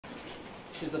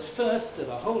This is the first of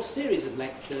a whole series of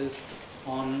lectures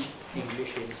on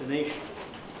English intonation.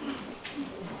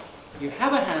 You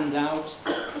have a handout.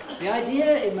 The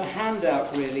idea in the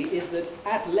handout really is that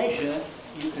at leisure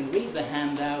you can read the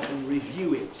handout and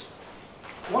review it.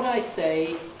 What I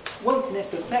say won't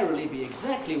necessarily be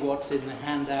exactly what's in the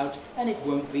handout, and it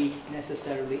won't be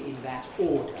necessarily in that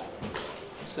order.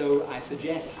 So I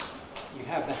suggest you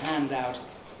have the handout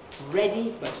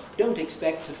ready, but don't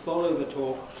expect to follow the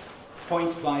talk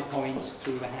point by point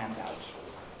through the handout.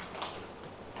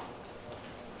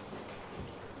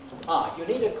 You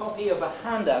need a copy of a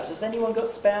handout. Has anyone got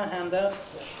spare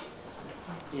handouts?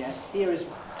 Yes, here's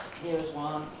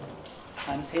one,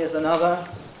 and here's another.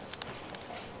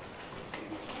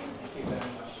 Thank you very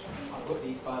much. I'll put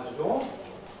these by the door.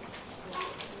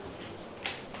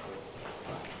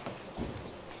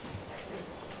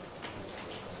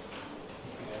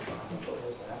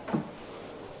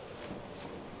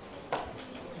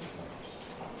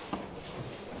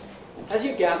 As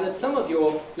you've gathered, some of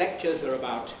your lectures are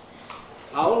about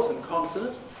vowels and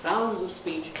consonants, the sounds of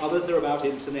speech, others are about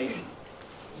intonation.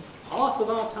 Half of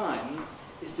our time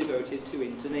is devoted to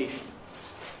intonation.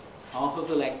 Half of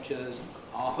the lectures,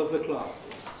 half of the classes.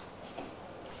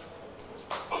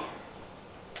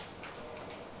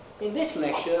 In this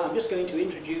lecture, I'm just going to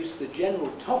introduce the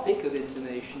general topic of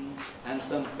intonation and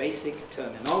some basic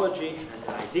terminology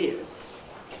and ideas.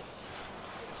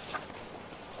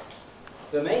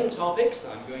 The main topics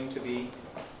I'm going to be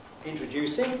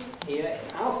introducing here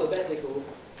in alphabetical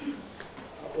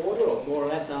order, or more or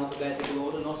less alphabetical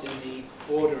order, not in the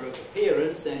order of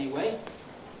appearance anyway.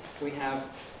 We have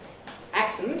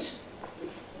accent,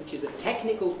 which is a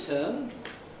technical term.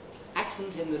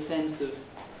 Accent in the sense of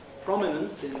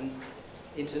prominence in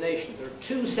intonation. There are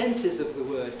two senses of the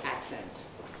word accent.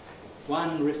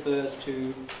 One refers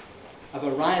to a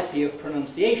variety of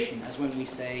pronunciation, as when we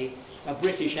say a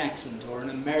British accent or an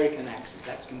American accent.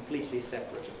 That's completely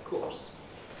separate, of course.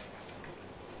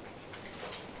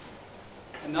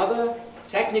 Another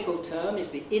technical term is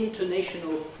the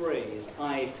intonational phrase,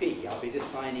 IP. I'll be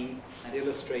defining and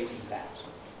illustrating that.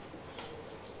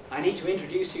 I need to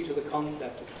introduce you to the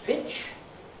concept of pitch.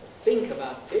 Think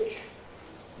about pitch.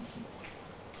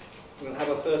 We'll have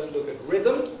a first look at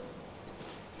rhythm.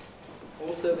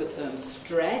 Also the term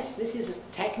stress. This is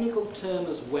a technical term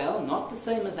as well, not the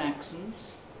same as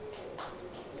accent.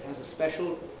 It has a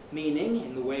special meaning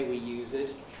in the way we use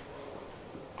it.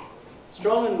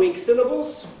 Strong and weak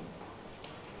syllables.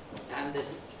 And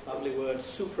this lovely word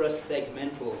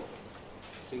suprasegmental.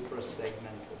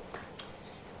 Suprasegmental.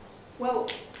 Well,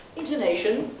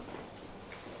 intonation,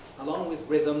 along with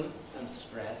rhythm and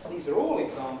stress, these are all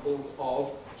examples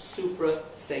of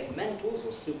suprasegmentals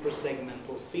or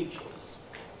suprasegmental features.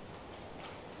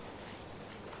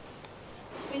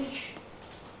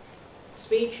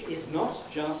 Speech is not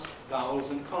just vowels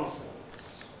and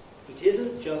consonants. It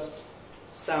isn't just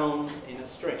sounds in a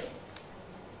string.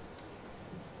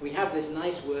 We have this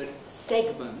nice word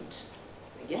segment.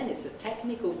 Again, it's a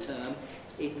technical term.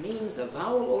 It means a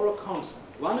vowel or a consonant,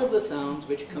 one of the sounds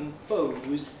which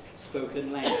compose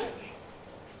spoken language.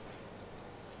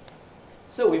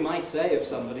 So we might say of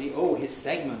somebody, oh, his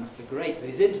segments are great, but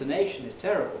his intonation is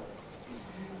terrible.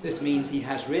 This means he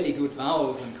has really good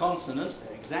vowels and consonants.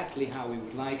 They're exactly how we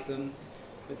would like them,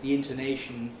 but the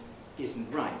intonation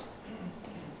isn't right.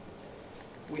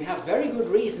 We have very good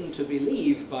reason to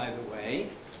believe, by the way,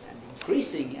 and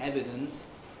increasing evidence,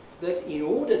 that in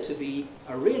order to be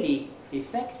a really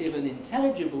effective and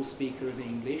intelligible speaker of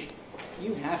English,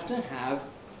 you have to have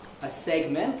a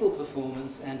segmental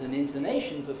performance and an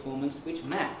intonation performance which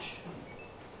match.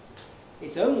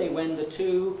 It's only when the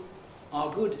two are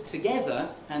good together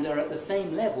and are at the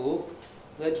same level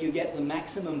that you get the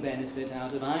maximum benefit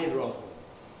out of either of them.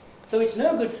 So it's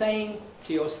no good saying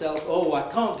to yourself, oh, I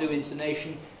can't do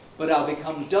intonation, but I'll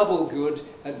become double good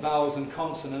at vowels and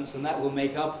consonants and that will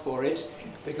make up for it,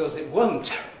 because it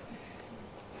won't.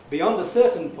 Beyond a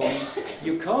certain point,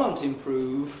 you can't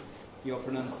improve your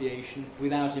pronunciation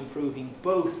without improving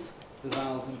both the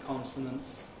vowels and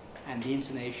consonants and the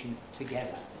intonation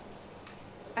together.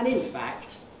 And in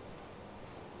fact,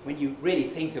 when you really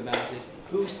think about it,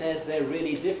 who says they're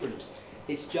really different?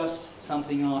 It's just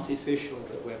something artificial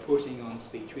that we're putting on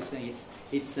speech. We're saying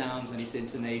it's sounds and it's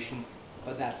intonation,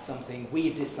 but that's something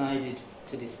we've decided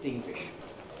to distinguish.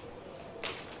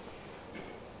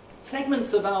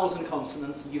 Segments of vowels and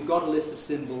consonants, you've got a list of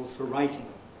symbols for writing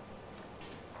them.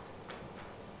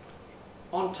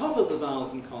 On top of the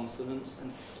vowels and consonants,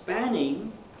 and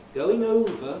spanning, going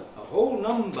over a whole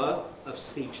number of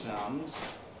speech sounds,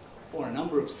 or a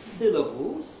number of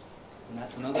syllables, and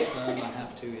that's another term I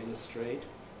have to illustrate,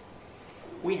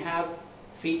 we have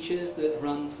features that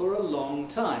run for a long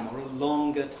time, or a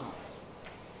longer time.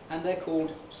 And they're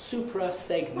called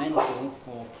suprasegmental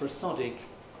or prosodic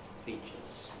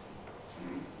features.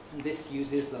 And this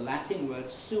uses the Latin word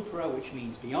supra, which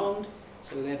means beyond,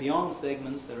 so they're beyond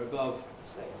segments, they're above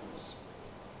segments.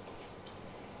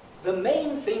 The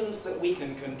main things that we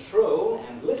can control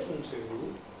and listen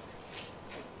to,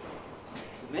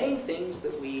 the main things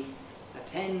that we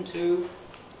attend to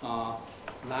are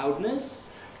loudness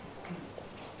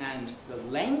and the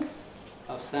length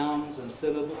of sounds and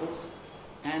syllables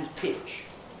and pitch.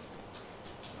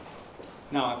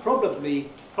 Now, I probably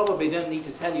don't need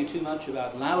to tell you too much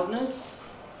about loudness.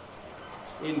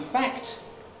 In fact,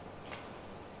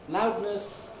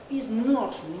 loudness is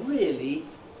not really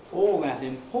all that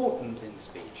important in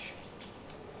speech.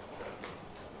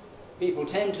 People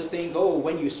tend to think, oh,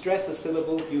 when you stress a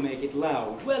syllable, you make it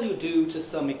loud. Well, you do to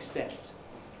some extent.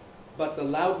 But the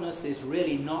loudness is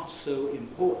really not so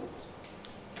important.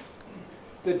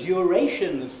 The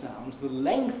duration of sounds, the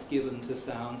length given to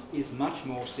sounds, is much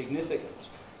more significant.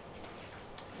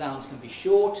 Sounds can be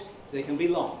short, they can be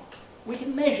long. We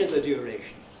can measure the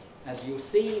duration. As you'll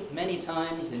see many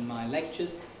times in my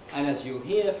lectures, and as you'll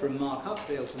hear from Mark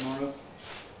Huckdale tomorrow,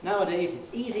 nowadays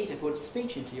it's easy to put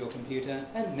speech into your computer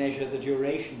and measure the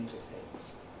durations of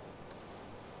things.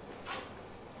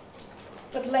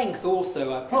 But length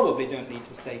also, I probably don't need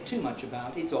to say too much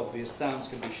about. It's obvious, sounds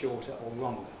can be shorter or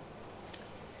longer.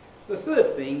 The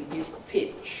third thing is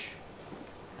pitch.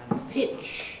 And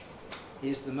pitch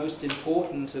is the most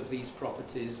important of these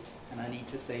properties, and I need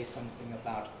to say something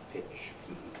about pitch.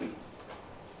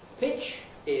 Pitch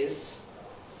is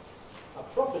a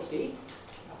property,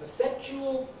 a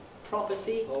perceptual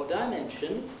property or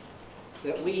dimension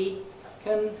that we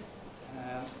can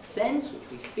sense,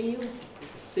 which we feel, we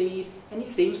perceive, and it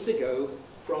seems to go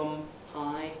from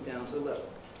high down to low.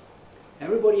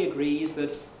 Everybody agrees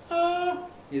that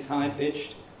is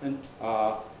high-pitched and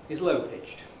is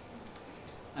low-pitched.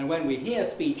 And when we hear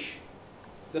speech,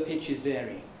 the pitch is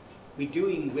varying. We're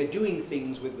doing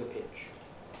things with the pitch.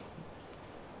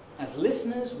 As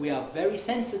listeners, we are very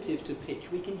sensitive to pitch.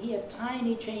 We can hear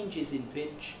tiny changes in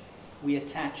pitch. We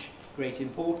attach great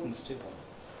importance to them.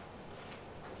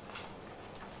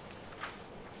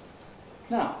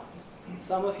 Now,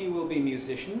 some of you will be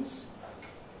musicians.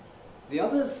 The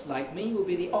others, like me, will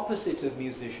be the opposite of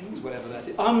musicians, whatever that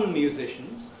is,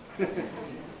 unmusicians.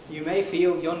 You may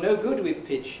feel you're no good with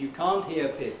pitch, you can't hear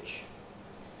pitch.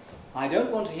 I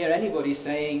don't want to hear anybody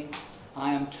saying,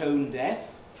 I am tone deaf.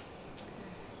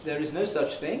 There is no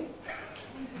such thing.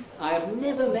 I have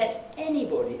never met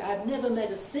anybody, I have never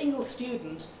met a single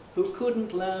student who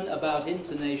couldn't learn about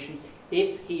intonation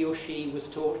if he or she was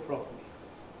taught properly.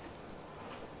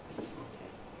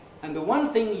 And the one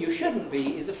thing you shouldn't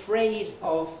be is afraid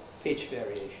of pitch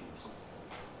variations.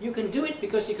 You can do it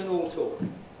because you can all talk.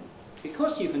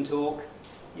 Because you can talk,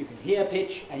 you can hear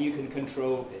pitch and you can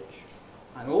control pitch.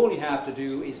 And all you have to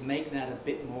do is make that a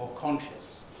bit more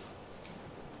conscious.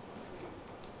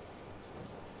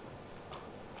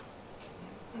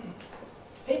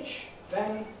 Pitch,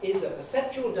 then, is a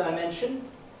perceptual dimension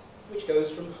which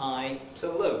goes from high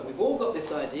to low. We've all got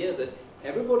this idea that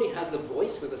everybody has a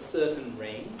voice with a certain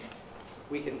range.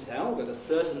 We can tell that a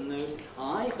certain note is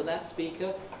high for that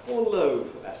speaker or low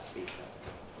for that speaker,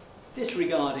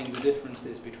 disregarding the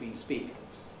differences between speakers.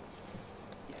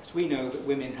 Yes, we know that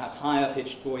women have higher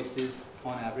pitched voices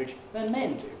on average than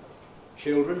men do.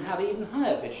 Children have even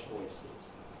higher pitched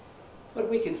voices. But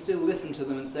we can still listen to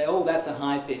them and say, oh, that's a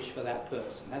high pitch for that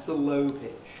person. That's a low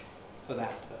pitch for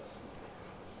that person.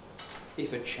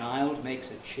 If a child makes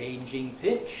a changing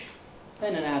pitch,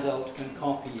 then an adult can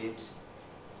copy it.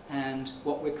 And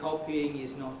what we're copying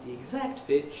is not the exact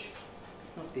pitch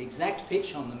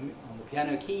on the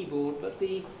piano keyboard, but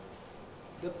the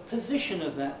position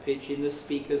of that pitch in the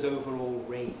speaker's overall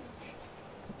range.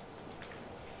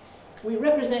 We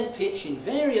represent pitch in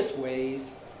various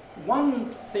ways.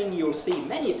 One thing you'll see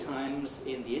many times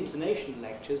in the intonation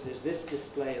lectures is this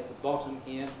display at the bottom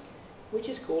here, which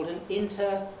is called an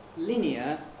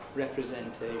interlinear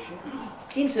representation.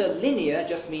 Interlinear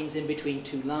just means in between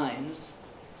two lines.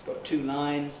 It's got two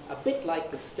lines, a bit like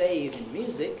the stave in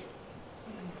music,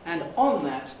 and on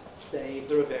that stave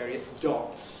there are various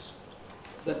dots.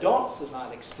 The dots, as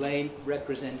I'll explain,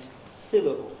 represent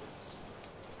syllables.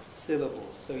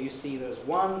 Syllables. So you see there's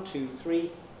 1, 2,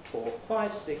 3, 4,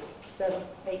 5, 6, 7,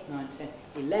 8, 9, 10,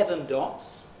 11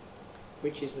 dots,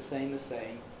 which is the same as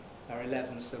saying there are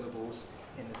 11 syllables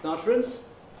in this utterance.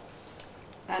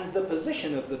 And the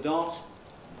position of the dot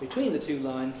between the two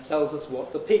lines tells us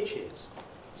what the pitch is.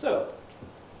 So,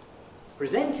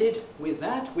 presented with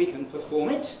that, we can perform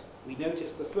it. We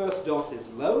notice the first dot is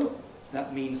low.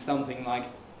 That means something like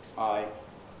I.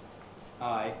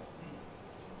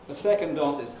 The second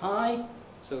dot is high,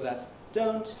 so that's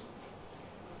don't,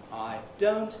 I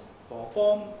don't, or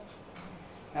bom.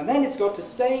 And then it's got to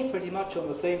stay pretty much on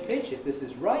the same pitch if this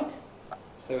is right.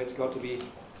 So it's got to be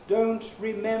don't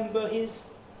remember his,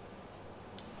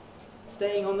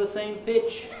 staying on the same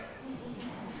pitch.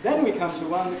 Then we come to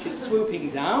one which is swooping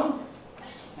down,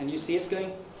 and you see it's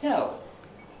going tell.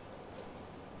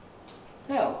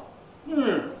 Tell.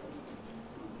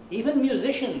 Even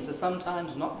musicians are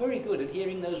sometimes not very good at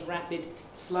hearing those rapid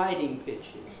sliding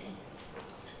pitches.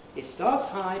 It starts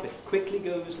high but quickly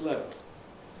goes low.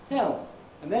 Tell.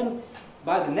 And then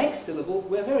by the next syllable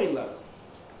we're very low.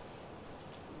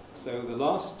 So the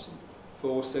last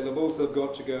 4 syllables have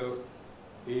got to go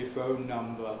a phone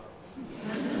number.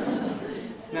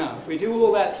 Now if we do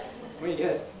all that we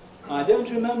get I don't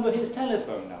remember his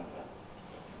telephone number.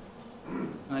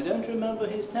 I don't remember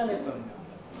his telephone number.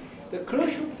 The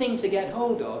crucial thing to get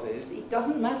hold of is it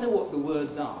doesn't matter what the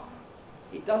words are.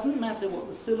 It doesn't matter what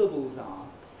the syllables are.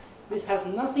 This has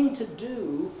nothing to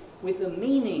do with the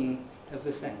meaning of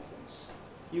the sentence.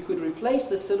 You could replace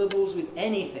the syllables with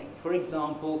anything. For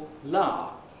example,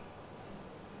 la,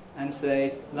 and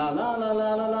say la la la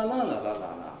la la la la la la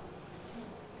la la.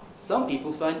 Some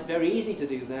people find it very easy to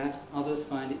do that, others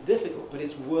find it difficult, but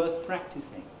it's worth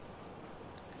practicing.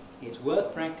 It's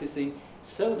worth practicing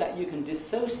so that you can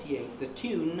dissociate the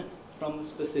tune from the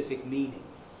specific meaning.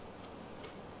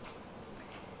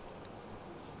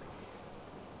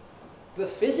 The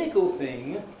physical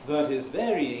thing that is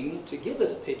varying to give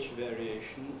us pitch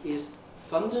variation is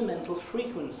fundamental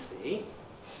frequency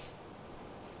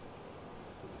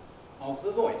of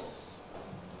the voice.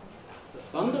 The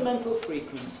fundamental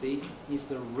frequency is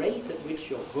the rate at which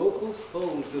your vocal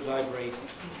folds are vibrating,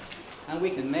 and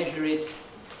we can measure it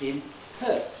in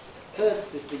hertz.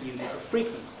 Hertz is the unit of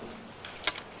frequency.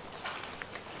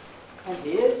 And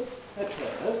here's a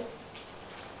curve.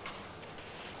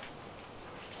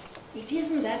 It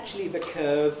isn't actually the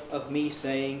curve of me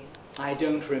saying, I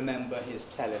don't remember his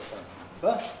telephone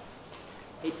number.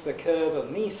 It's the curve of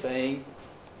me saying,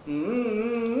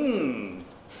 In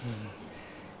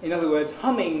other words,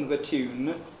 humming the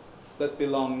tune that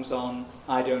belongs on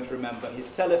I don't remember his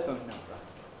telephone number.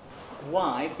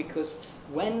 Why? Because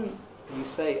when you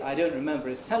say, I don't remember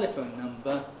his telephone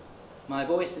number, my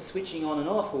voice is switching on and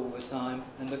off all the time,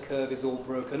 and the curve is all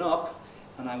broken up,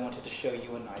 and I wanted to show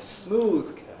you a nice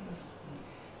smooth curve.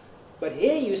 But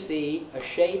here you see a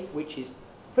shape which is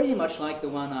pretty much like the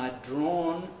one I'd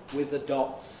drawn with the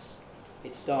dots.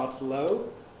 It starts low,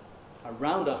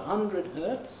 around 100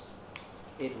 hertz.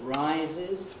 It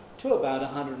rises to about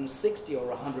 160 or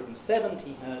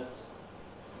 170 hertz.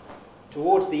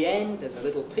 Towards the end, there's a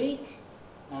little peak,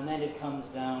 and then it comes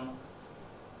down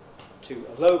to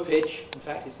a low pitch. In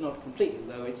fact, it's not completely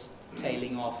low, it's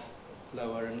tailing off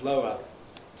lower and lower.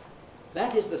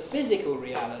 That is the physical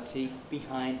reality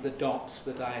behind the dots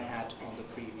that I had on the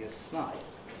previous slide.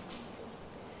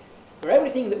 For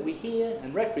everything that we hear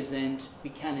and represent, we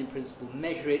can in principle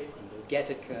measure it, and we'll get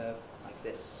a curve like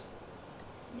this.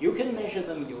 You can measure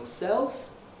them yourself.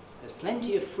 There's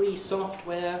plenty of free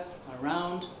software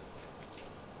around.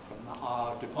 From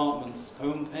our department's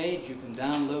homepage, you can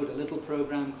download a little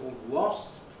program called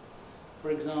WASP,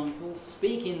 for example.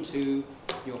 Speak into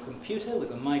your computer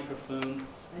with a microphone,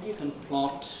 and you can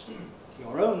plot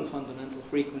your own fundamental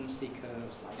frequency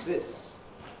curves like this.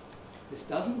 This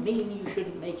doesn't mean you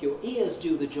shouldn't make your ears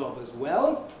do the job as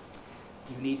well.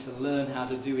 You need to learn how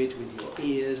to do it with your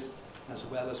ears as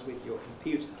well as with your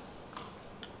computer.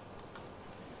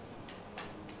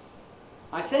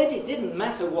 I said it didn't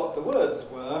matter what the words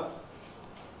were.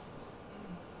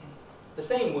 The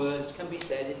same words can be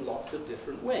said in lots of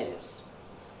different ways.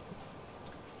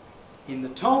 In the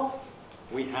top,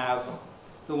 we have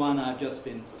the one I've just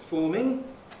been performing.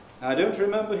 I don't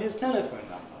remember his telephone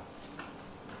number.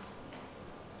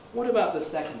 What about the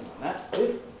second one? That's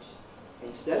different.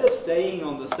 Instead of staying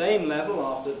on the same level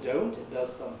after don't, it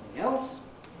does something else.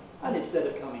 And instead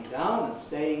of coming down and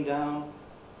staying down,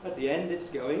 at the end it's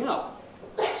going up.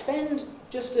 Spend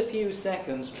just a few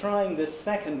seconds trying this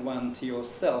second one to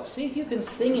yourself. See if you can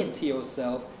sing it to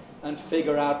yourself and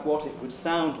figure out what it would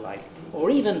sound like. Or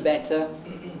even better,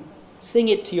 sing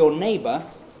it to your neighbor.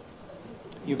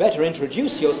 You better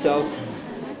introduce yourself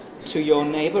to your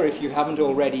neighbor if you haven't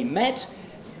already met,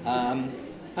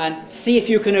 and see if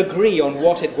you can agree on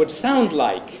what it would sound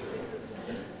like.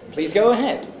 Please go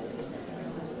ahead.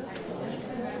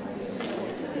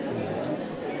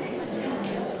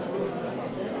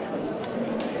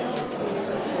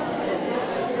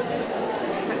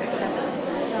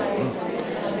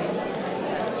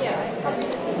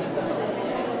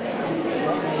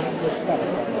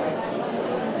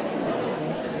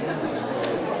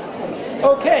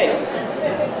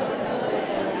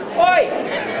 Oi!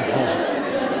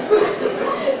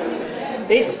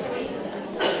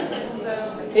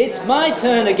 It's my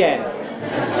turn again.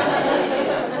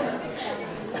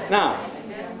 Now,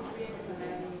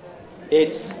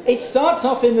 it starts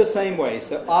off in the same way,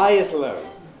 so I is low.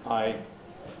 I.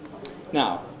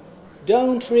 Now,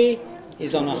 don't re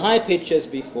is on a high pitch as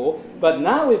before, but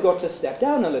now we've got to step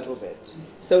down a little bit.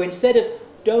 So instead of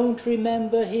don't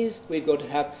remember his, we've got to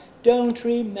have don't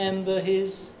remember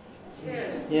his.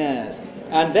 Yes.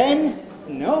 And then,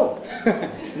 no,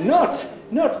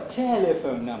 not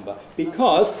telephone number,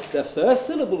 because the first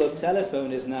syllable of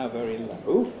telephone is now very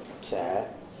low.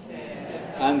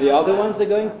 And the other ones are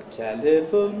going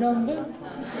telephone number.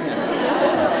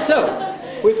 So,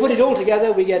 we put it all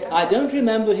together, we get I don't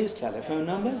remember his telephone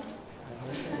number.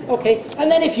 Okay,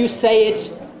 and then if you say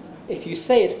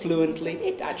it fluently,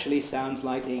 it actually sounds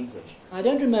like English. I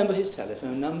don't remember his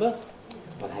telephone number,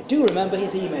 but I do remember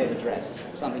his email address,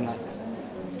 something like that.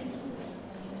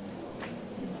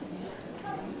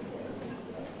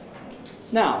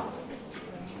 Now,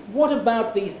 what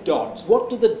about these dots? What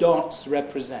do the dots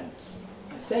represent?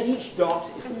 I said each dot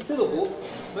is a syllable,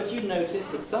 but you notice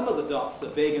that some of the dots are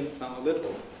big and some are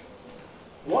little.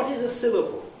 What is a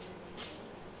syllable?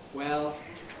 Well,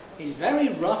 in very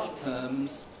rough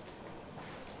terms,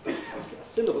 a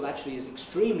syllable actually is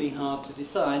extremely hard to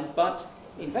define, but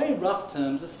in very rough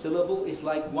terms, a syllable is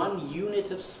like one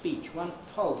unit of speech, one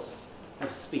pulse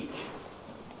of speech.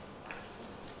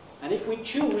 And if we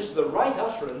choose the right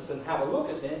utterance and have a look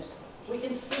at it, we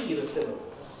can see the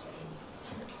syllables.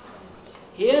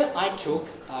 Here I took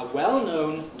a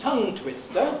well-known tongue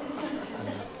twister,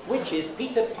 which is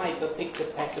Peter Piper picked a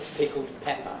peck of pickled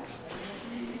pepper.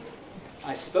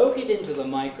 I spoke it into the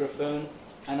microphone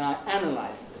and I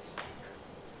analyzed it.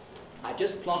 I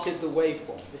just plotted the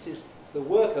waveform. This is the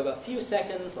work of a few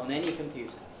seconds on any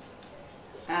computer.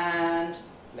 And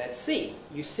let's see.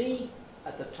 You see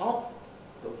at the top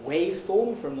the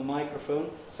waveform from the microphone.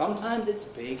 Sometimes it's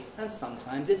big and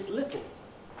sometimes it's little.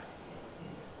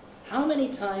 How many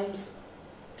times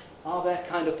are there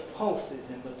kind of pulses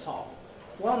in the top?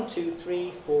 1, 2,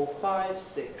 3, 4, 5,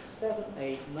 6, 7,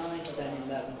 8, 9, 10,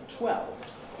 11,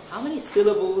 12. How many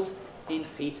syllables in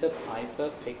Peter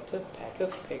Piper picked a peck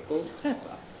of pickled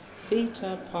pepper?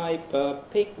 Peter Piper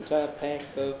picked a peck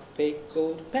of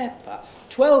pickled pepper.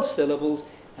 12 syllables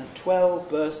and 12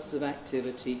 bursts of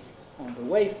activity on the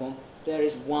waveform. There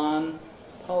is one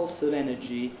pulse of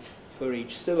energy for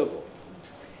each syllable.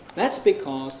 That's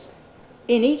because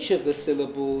in each of the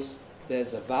syllables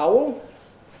there's a vowel,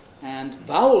 and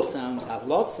vowel sounds have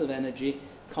lots of energy,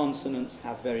 consonants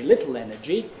have very little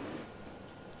energy.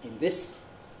 In this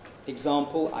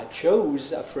example, I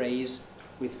chose a phrase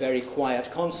with very quiet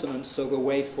consonants, so the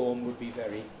waveform would be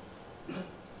very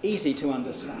easy to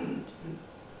understand.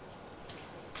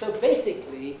 So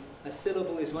basically, a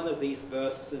syllable is one of these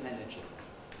bursts of energy,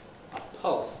 a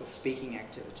pulse of speaking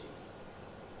activity.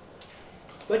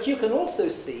 But you can also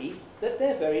see that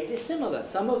they're very dissimilar.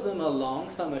 Some of them are long,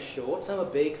 some are short, some are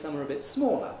big, some are a bit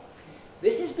smaller.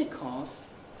 This is because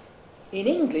in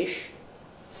English,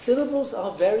 syllables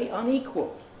are very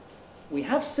unequal. We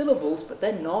have syllables, but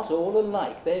they're not all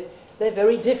alike. They're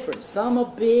very different. Some are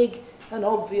big and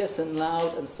obvious and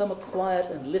loud, and some are quiet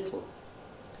and little.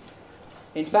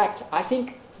 In fact, I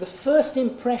think the first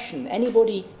impression,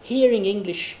 anybody hearing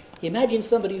English, imagine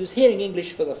somebody who's hearing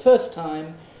English for the first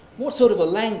time, what sort of a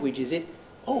language is it?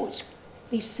 Oh, it's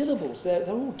these syllables, they're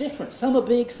all different. Some are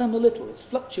big, some are little. It's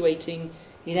fluctuating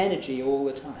in energy all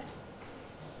the time.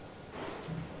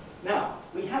 Now,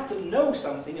 we have to know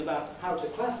something about how to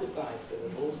classify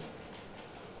syllables,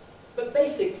 but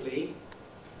basically,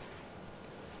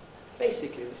 as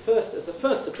a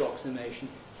first approximation,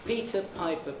 Peter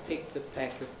Piper picked a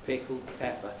peck of pickled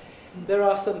pepper. There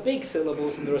are some big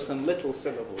syllables and there are some little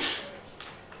syllables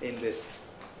in this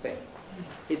thing.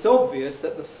 It's obvious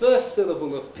that the first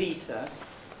syllable of Peter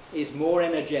is more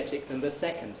energetic than the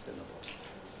second syllable.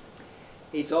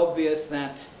 It's obvious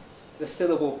that the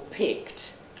syllable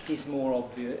picked is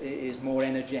more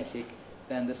energetic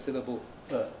than the syllable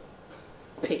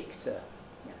picked. Yeah.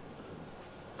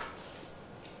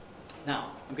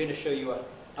 Now, I'm going to show you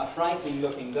a frightening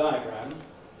looking diagram.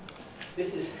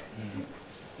 This is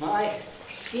my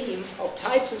scheme of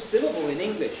types of syllable in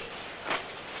English.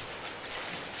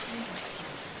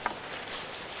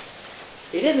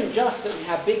 It isn't just that we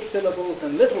have big syllables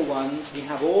and little ones, we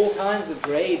have all kinds of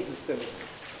grades of syllables.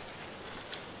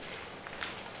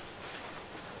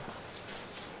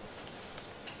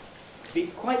 To be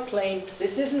quite plain,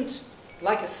 this isn't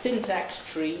like a syntax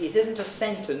tree, it isn't a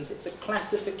sentence, it's a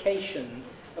classification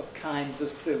of kinds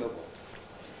of syllable.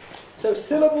 So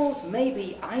syllables may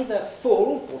be either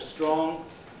full or strong,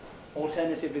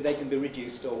 alternatively they can be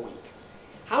reduced or weak.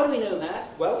 How do we know that?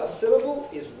 Well, a syllable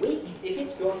is weak if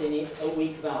it's got in it a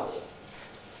weak vowel.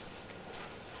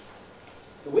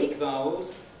 The weak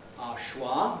vowels are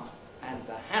schwa, and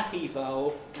the happy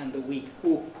vowel, and the weak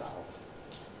u vowel.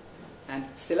 And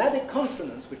syllabic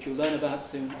consonants, which you'll learn about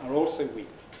soon, are also weak.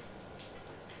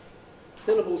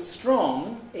 Syllable's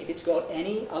strong if it's got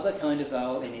any other kind of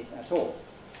vowel in it at all.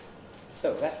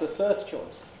 So that's the first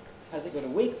choice. Has it got a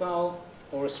weak vowel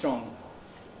or a strong vowel?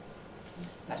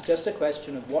 That's just a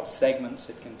question of what segments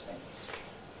it contains.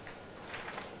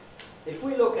 If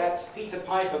we look at Peter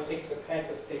Piper picked a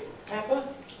pepper, picked a pepper,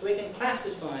 we can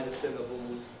classify the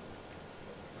syllables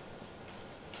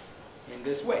in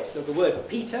this way. So the word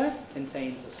Peter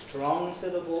contains a strong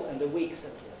syllable and a weak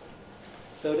syllable.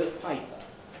 So does Piper.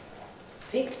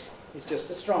 Picked is just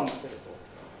a strong syllable.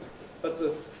 But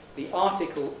the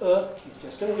article is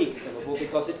just a weak syllable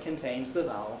because it contains the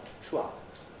vowel schwa.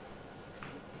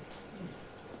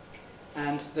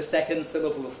 And the second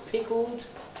syllable of pickled,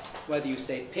 whether you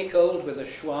say pickled with a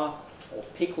schwa or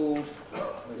pickled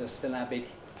with a syllabic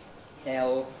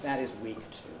L, that is weak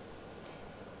too.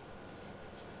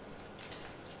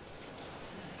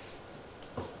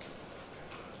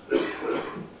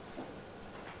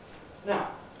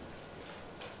 Now,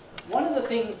 one of the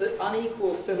things that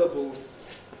unequal syllables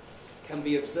can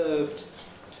be observed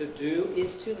to do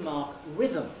is to mark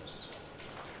rhythms.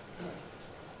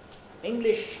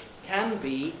 English can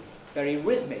be very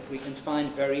rhythmic. We can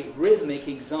find very rhythmic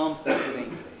examples of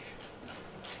English.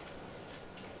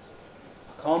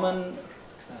 A common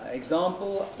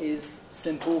example is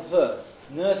simple verse,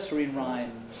 nursery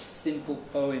rhymes, simple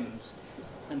poems.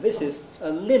 And this is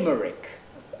a limerick,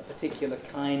 a particular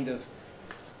kind of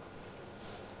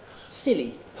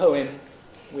silly poem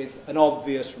with an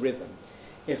obvious rhythm.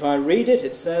 If I read it,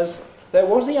 it says, "There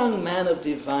was a young man of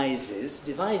Devizes,"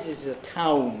 Devizes is a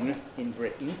town in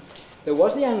Britain, "there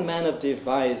was a young man of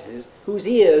Devizes whose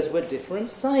ears were different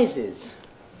sizes.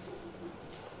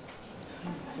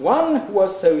 One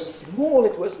was so small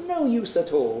it was no use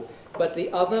at all, but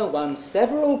the other won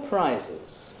several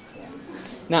prizes." Yeah.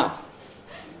 Now,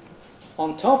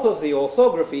 on top of the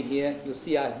orthography here, you'll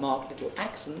see I've marked little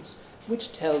accents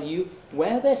which tell you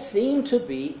where there seem to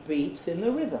be beats in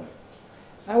the rhythm.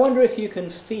 I wonder if you can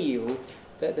feel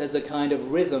that there's a kind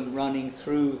of rhythm running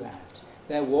through that.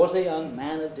 There was a young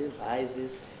man of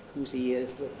Devizes whose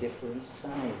ears were different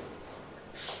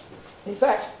sizes. In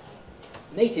fact,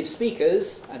 native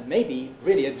speakers, and maybe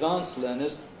really advanced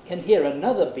learners, can hear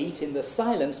another beat in the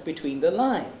silence between the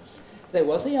lines. There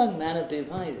was a young man of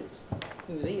Devizes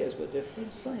whose ears were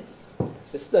different sizes.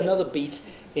 There's another beat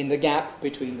in the gap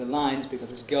between the lines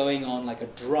because it's going on like a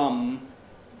drum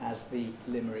as the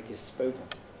limerick is spoken.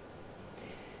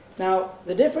 Now,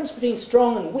 the difference between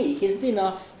strong and weak isn't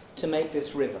enough to make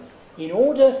this rhythm. In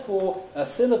order for a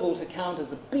syllable to count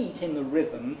as a beat in the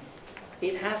rhythm,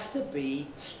 it has to be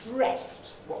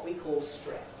stressed, what we call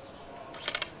stressed.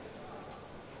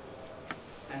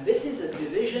 And this is a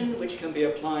division which can be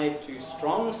applied to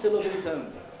strong syllables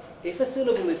only. If a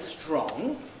syllable is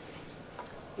strong,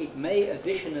 it may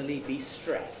additionally be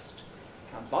stressed.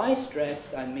 And by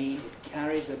stressed, I mean it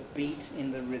carries a beat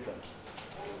in the rhythm.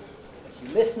 As you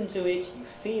listen to it, you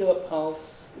feel a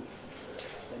pulse.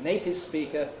 The native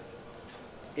speaker,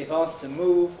 if asked to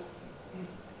move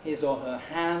his or her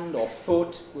hand or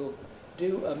foot, will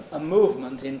do a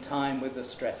movement in time with the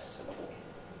stressed syllable.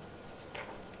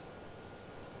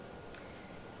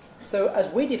 So as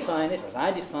we define it, or as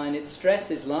I define it,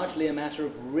 stress is largely a matter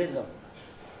of rhythm.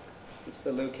 It's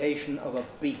the location of a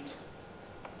beat.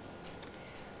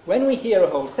 When we hear a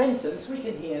whole sentence, we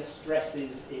can hear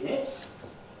stresses in it.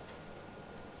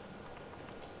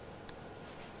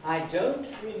 I don't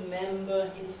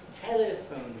remember his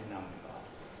telephone number.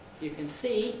 You can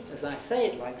see, as I say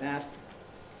it like that,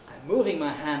 I'm moving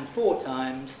my hand 4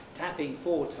 times, tapping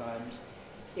 4 times.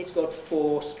 It's got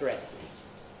 4 stresses.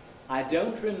 I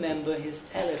don't remember his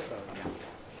telephone number.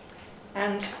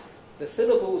 And the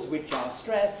syllables which are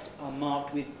stressed are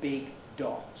marked with big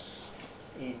dots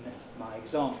in my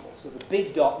example. So the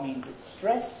big dot means it's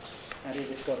stressed, that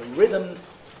is, it's got a rhythm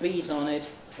beat on it.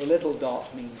 The little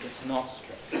dot means it's not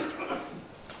stressed.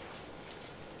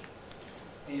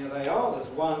 Here they are. There's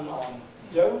one on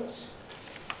don't.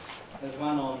 There's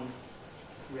one on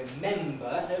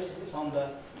remember. Notice it's on the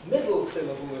middle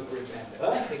syllable of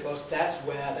remember, because that's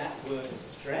where that word is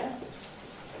stressed.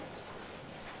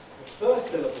 The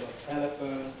first syllable of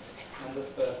telephone and the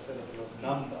first syllable of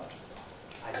number.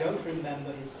 I don't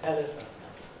remember his telephone number.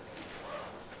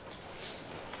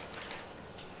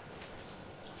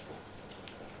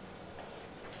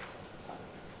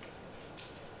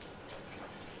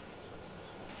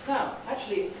 Now,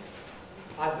 actually,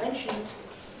 I've mentioned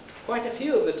quite a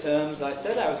few of the terms I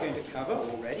said I was going to cover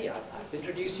already. I've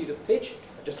introduced you to pitch.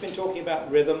 I've just been talking about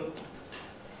rhythm.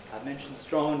 I've mentioned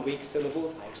strong and weak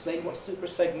syllables. I explained what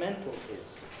suprasegmental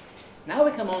is. Now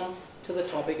we come on to the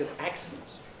topic of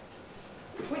accent.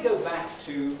 If we go back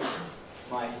to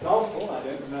my example, I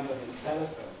don't remember his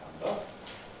telephone number.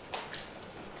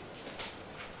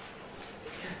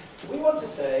 We want to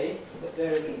say that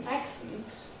there is an accent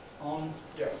on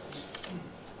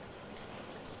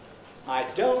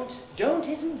don't. Don't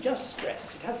isn't just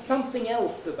stressed. It has something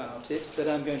else about it that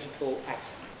I'm going to call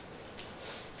accent.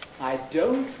 I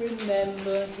don't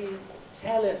remember his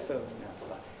telephone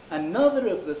number. Another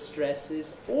of the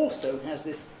stresses also has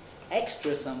this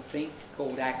extra something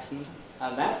called accent,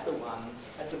 and that's the one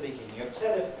at the beginning of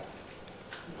telephone.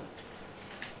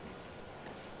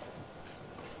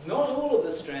 Not all of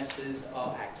the stresses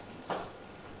are accents.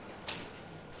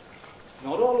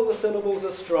 Not all of the syllables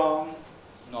are strong.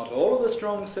 Not all of the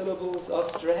strong syllables are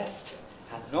stressed.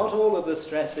 And not all of the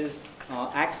stresses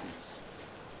are accents.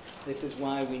 This is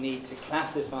why we need to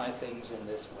classify things in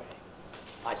this way.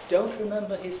 I don't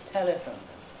remember his telephone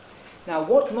number. Now,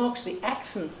 what marks the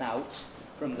accents out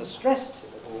from the stressed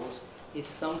syllables is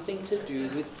something to do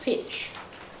with pitch.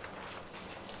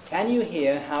 Can you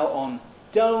hear how on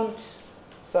don't,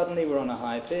 suddenly we're on a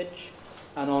high pitch,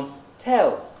 and on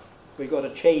tell, we've got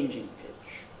a change in pitch.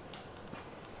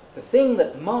 The thing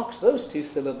that marks those two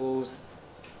syllables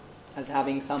as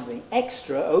having something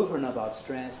extra over and above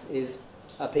stress is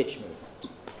a pitch movement.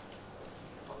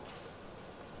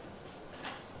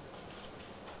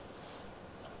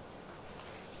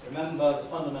 Remember the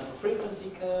fundamental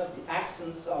frequency curve. The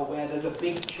accents are where there's a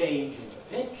big change in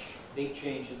the pitch, big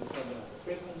change in the fundamental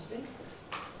frequency.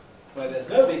 Where there's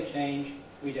no big change,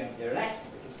 we don't hear an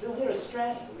accent. We can still hear a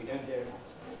stress, but we don't hear an accent.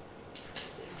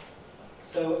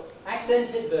 So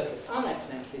accented versus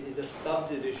unaccented is a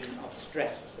subdivision of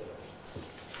stressed syllables.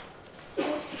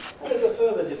 There's a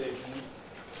further division.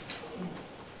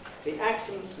 The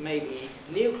accents may be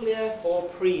nuclear or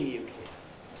pre-nuclear.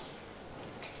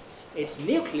 It's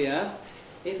nuclear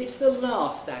if it's the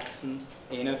last accent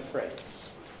in a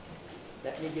phrase.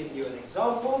 Let me give you an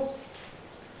example.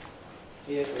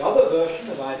 Here's the other version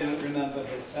of I don't remember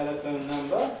his telephone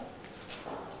number.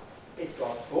 It's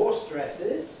got 4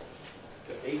 stresses,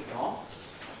 the big knots.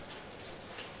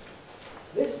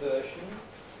 This version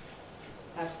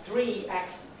has 3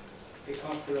 accents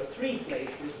because there are 3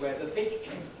 places where the pitch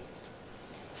changes.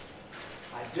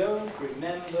 I don't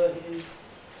remember his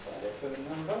telephone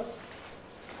number.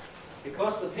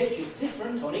 Because the pitch is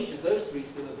different on each of those 3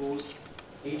 syllables,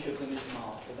 each of them is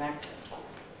marked as accent.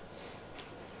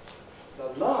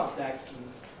 The last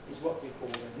accent is what we call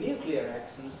the nuclear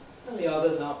accent, and the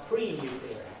others are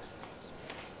pre-nuclear accents.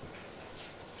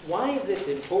 Why is this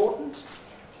important?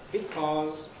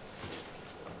 Because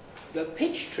the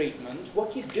pitch treatment,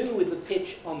 what you do with the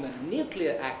pitch on the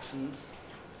nuclear accent,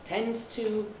 tends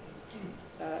to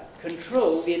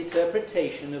control the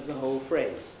interpretation of the whole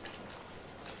phrase.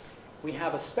 We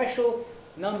have a special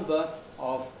number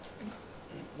of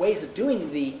ways of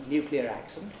doing the nuclear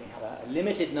accent. We have a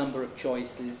limited number of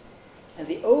choices, and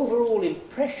the overall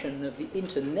impression of the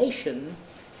intonation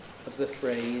of the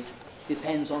phrase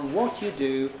depends on what you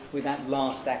do with that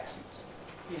last accent.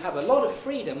 You have a lot of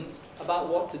freedom about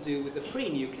what to do with the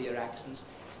pre-nuclear accents.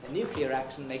 The nuclear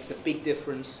accent makes a big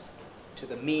difference to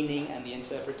the meaning and the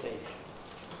interpretation.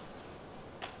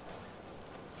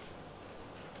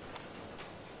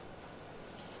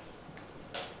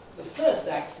 The first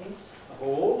accent of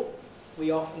all we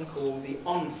often call the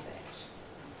onset.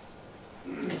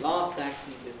 The last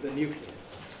accent is the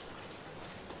nucleus.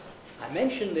 I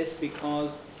mention this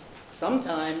because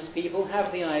sometimes people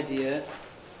have the idea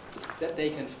that they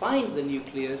can find the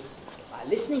nucleus by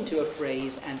listening to a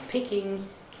phrase and picking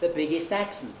the biggest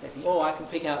accent. They think, oh, I can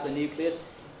pick out the nucleus,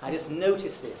 I just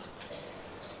notice it.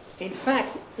 In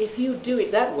fact, if you do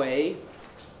it that way,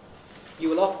 you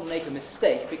will often make a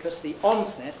mistake because the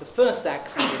onset, the first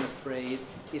accent in a phrase,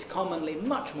 is commonly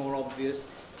much more obvious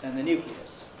than the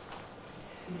nucleus.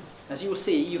 As you will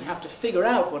see, you have to figure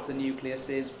out what the nucleus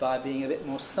is by being a bit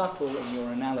more subtle in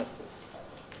your analysis.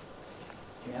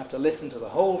 You have to listen to the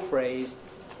whole phrase,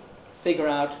 figure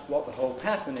out what the whole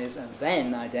pattern is, and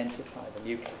then identify the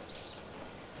nucleus.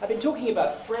 I've been talking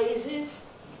about phrases.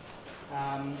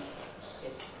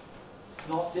 It's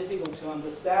not difficult to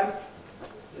understand.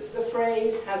 The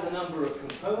phrase has a number of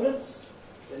components.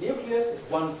 The nucleus is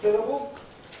 1 syllable.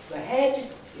 The head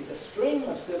is a string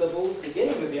of syllables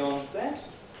beginning with the onset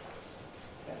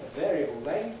at a variable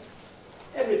length.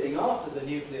 Everything after the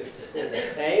nucleus is called the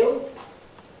tail.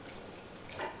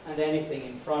 and anything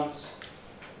in front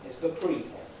is the prehead.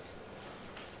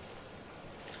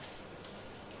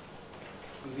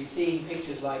 You'll be seeing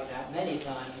pictures like that many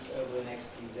times over the next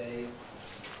few days,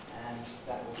 and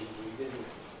that will be revisited.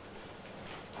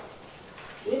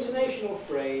 The intonational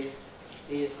phrase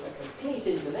is a complete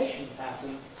intonation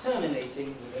pattern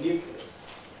terminating with a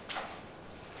nucleus.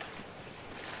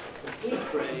 A complete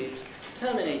phrase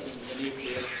terminating with a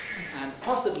nucleus and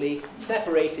possibly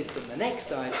separated from the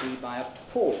next IP by a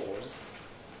pause.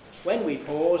 When we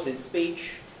pause in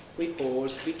speech, we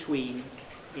pause between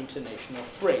intonational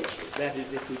phrases. That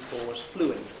is, if we pause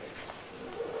fluently.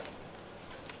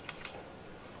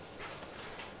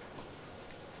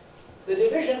 The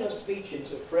division of speech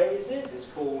into phrases is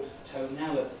called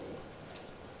tonality.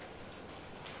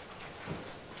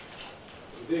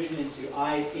 Division into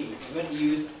IPs. I'm going to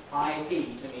use IP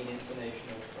to mean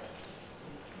intonational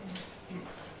phrase.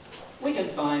 We can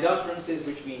find utterances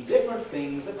which mean different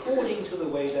things according to the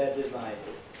way they're divided.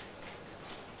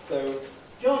 So,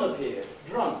 John appeared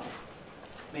drunk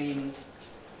means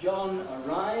John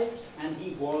arrived and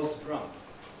he was drunk.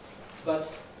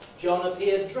 But John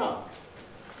appeared drunk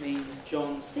means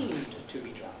John seemed to be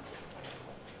drunk.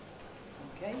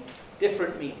 Okay?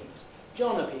 Different meanings.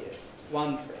 John appeared,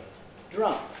 one phrase.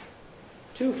 Drunk,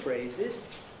 two phrases.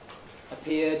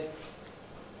 Appeared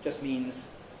just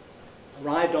means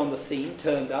arrived on the scene,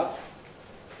 turned up.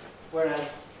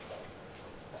 Whereas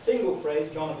a single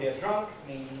phrase, John appeared drunk,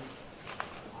 means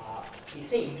he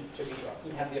seemed to be drunk.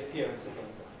 He had the appearance of being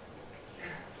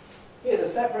drunk. Here's a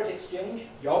separate exchange.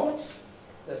 Yogurt.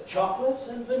 There's chocolate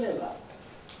and vanilla.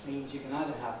 Means you can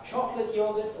either have chocolate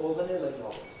yogurt or vanilla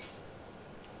yogurt.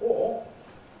 Or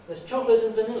there's chocolate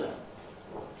and vanilla.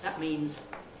 That means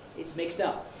it's mixed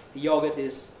up. The yogurt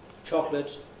is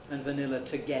chocolate and vanilla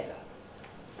together.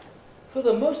 For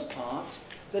the most part,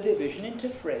 the division into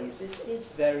phrases is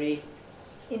very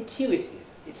intuitive.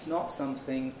 It's not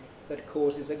something that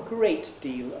causes a great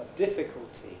deal of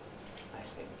difficulty, I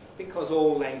think, because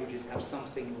all languages have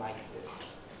something like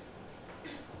this.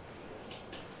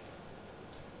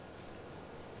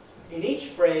 In each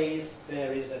phrase,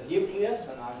 there is a nucleus,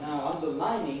 and I'm now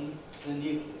underlining the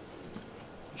nucleuses.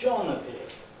 John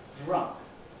appeared, drunk.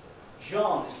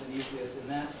 John is the nucleus in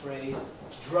that phrase.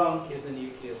 Drunk is the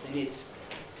nucleus in its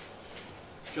phrase.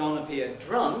 John appeared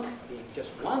drunk, being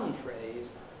just one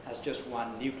phrase, has just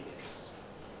one nucleus.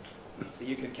 So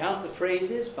you can count the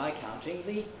phrases by counting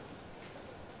the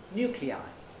nuclei.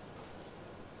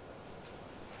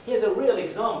 Here's a real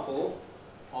example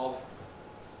of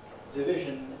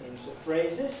division into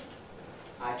phrases.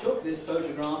 I took this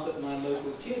photograph at my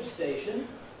local tube station.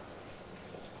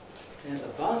 There's a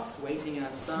bus waiting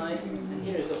outside, and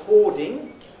here is a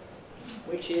hoarding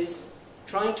which is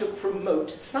trying to promote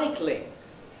cycling,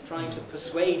 trying to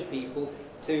persuade people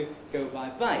to go by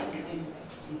bike.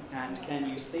 And can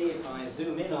you see, if I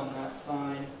zoom in on that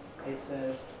sign, it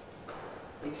says,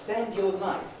 extend your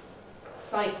life,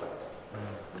 cycle.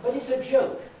 But it's a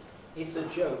joke. It's a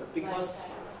joke because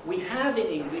we have in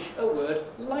English a word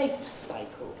life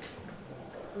cycle.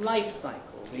 Life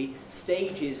cycle, the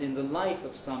stages in the life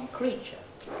of some creature.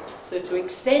 So to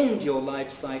extend your life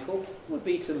cycle would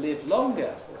be to live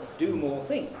longer or do more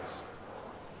things.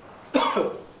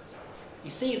 You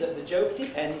see that the joke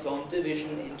depends on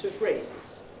division into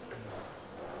phrases.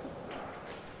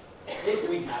 If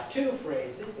we have two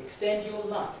phrases, extend your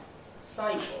life,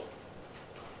 cycle,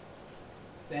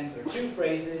 then there are two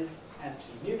phrases and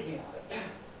two nuclei.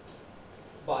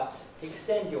 But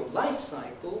extend your life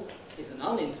cycle is an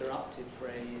uninterrupted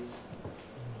phrase,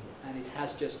 and it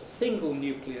has just a single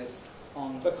nucleus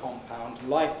on the compound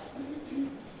life cycle.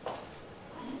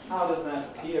 How does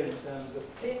that appear in terms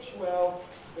of pitch? Well,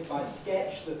 if I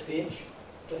sketch the pitch,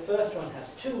 the first one has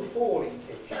two falling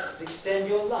pitches. Extend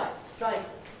your life cycle.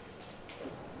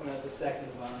 Whereas the second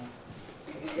one,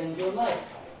 extend your life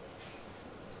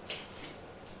cycle.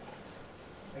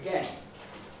 Again,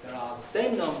 there are the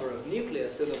same number of nuclear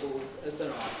syllables as there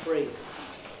are phrases.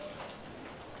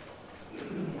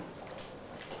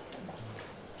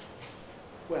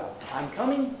 Well, I'm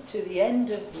coming to the end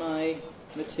of my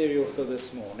material for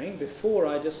this morning. Before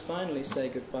I just finally say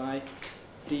goodbye,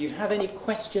 do you have any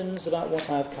questions about what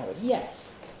I've covered?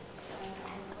 Yes?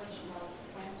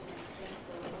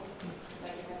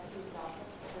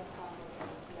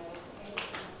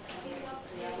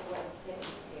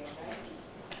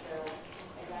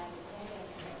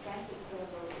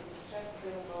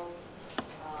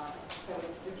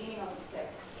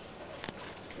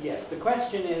 Yes, the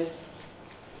question is,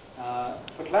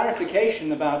 for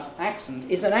clarification about accent,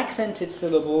 is an accented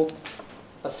syllable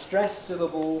a stressed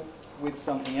syllable with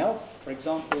something else, for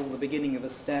example, the beginning of a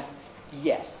step,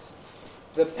 yes.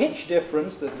 The pitch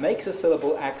difference that makes a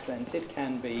syllable accented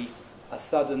can be a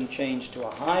sudden change to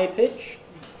a high pitch,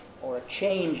 or a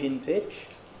change in pitch,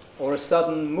 or a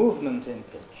sudden movement in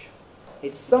pitch.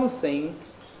 It's something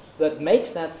that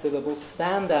makes that syllable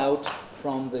stand out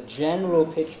from the general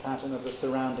pitch pattern of the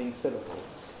surrounding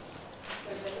syllables.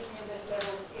 So does it mean that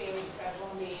level scales have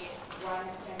only one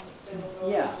accented syllable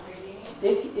Yeah. at the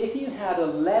beginning? If you had a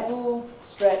level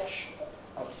stretch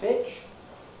of pitch,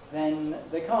 then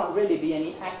there can't really be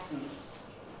any accents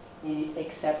in it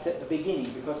except at the beginning,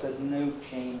 because there's no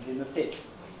change in the pitch.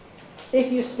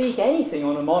 If you speak anything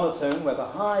on a monotone, whether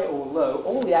high or low,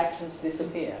 all the accents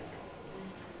disappear.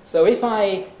 So if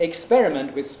I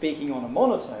experiment with speaking on a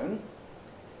monotone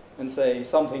and say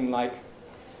something like,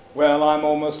 well, I'm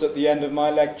almost at the end of my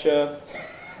lecture,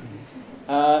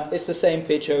 it's the same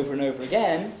pitch over and over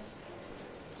again.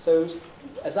 So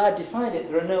as I've defined it,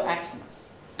 there are no accents.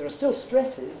 There are still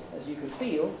stresses, as you can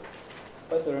feel,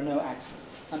 but there are no accents.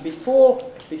 And before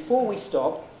we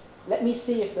stop, let me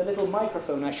see if the little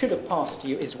microphone I should have passed to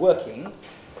you is working,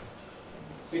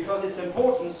 because it's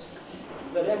important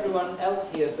that everyone else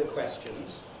hears the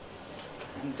questions.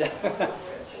 And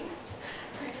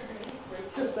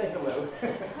just say hello.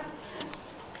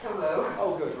 Hello.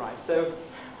 Oh, good, right. So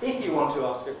if you want to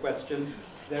ask a question,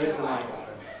 there is a microphone.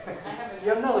 You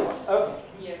have another one? Okay.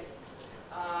 Yes.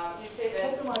 You say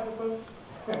Take the that, microphone.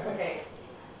 Okay,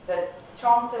 that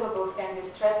strong syllables can be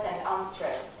stressed and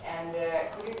unstressed. And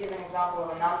could you give an example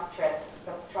of an unstressed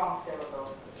but strong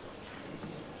syllable?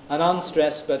 An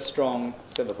unstressed but strong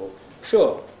syllable.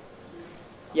 Sure.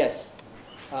 Yes.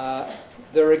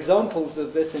 There are examples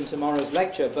of this in tomorrow's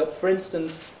lecture, but for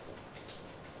instance,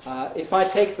 if I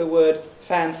take the word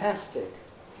fantastic,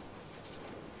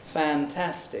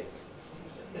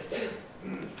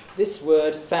 this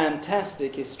word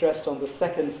fantastic is stressed on the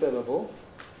second syllable.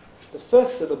 The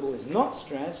first syllable is not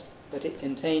stressed, but it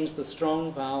contains the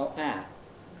strong vowel a.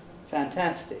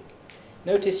 Fantastic.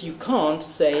 Notice you can't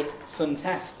say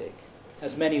fantastic,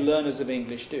 as many learners of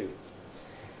English do.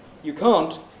 You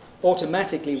can't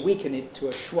automatically weaken it to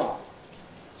a schwa.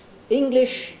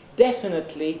 English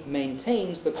definitely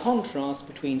maintains the contrast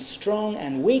between strong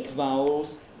and weak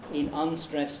vowels in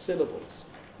unstressed syllables.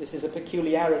 This is a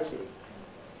peculiarity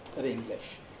of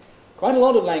English. Quite a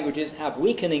lot of languages have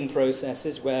weakening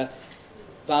processes where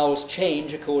vowels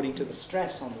change according to the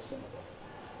stress on the syllable.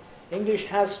 English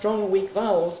has strong and weak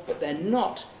vowels, but they're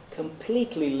not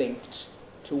completely linked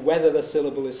to whether the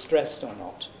syllable is stressed or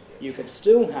not. You could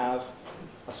still have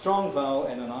a strong vowel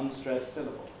in an unstressed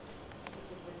syllable.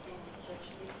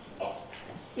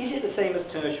 Is it the same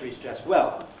as tertiary stress?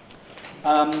 Well,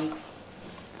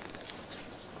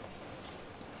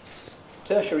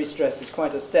 tertiary stress is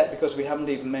quite a step because we haven't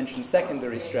even mentioned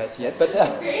secondary stress yet. But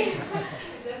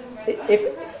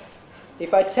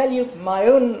if I tell you my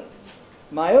own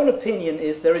opinion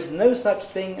is there is no such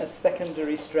thing as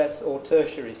secondary stress or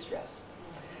tertiary stress.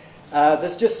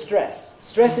 There's just stress.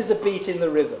 Stress is a beat in the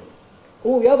rhythm.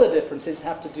 All the other differences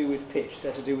have to do with pitch.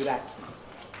 They're to do with accent.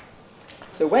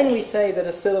 So when we say that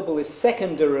a syllable is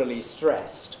secondarily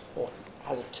stressed or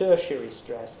has a tertiary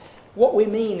stress, what we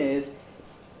mean is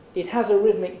it has a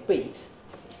rhythmic beat,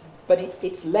 but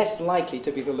it's less likely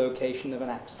to be the location of an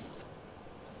accent.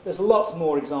 There's lots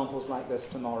more examples like this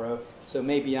tomorrow, so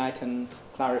maybe I can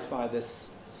clarify this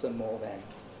some more then.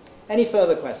 Any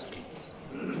further questions?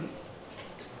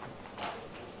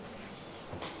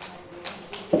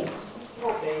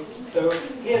 Okay, so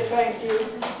here's thank you.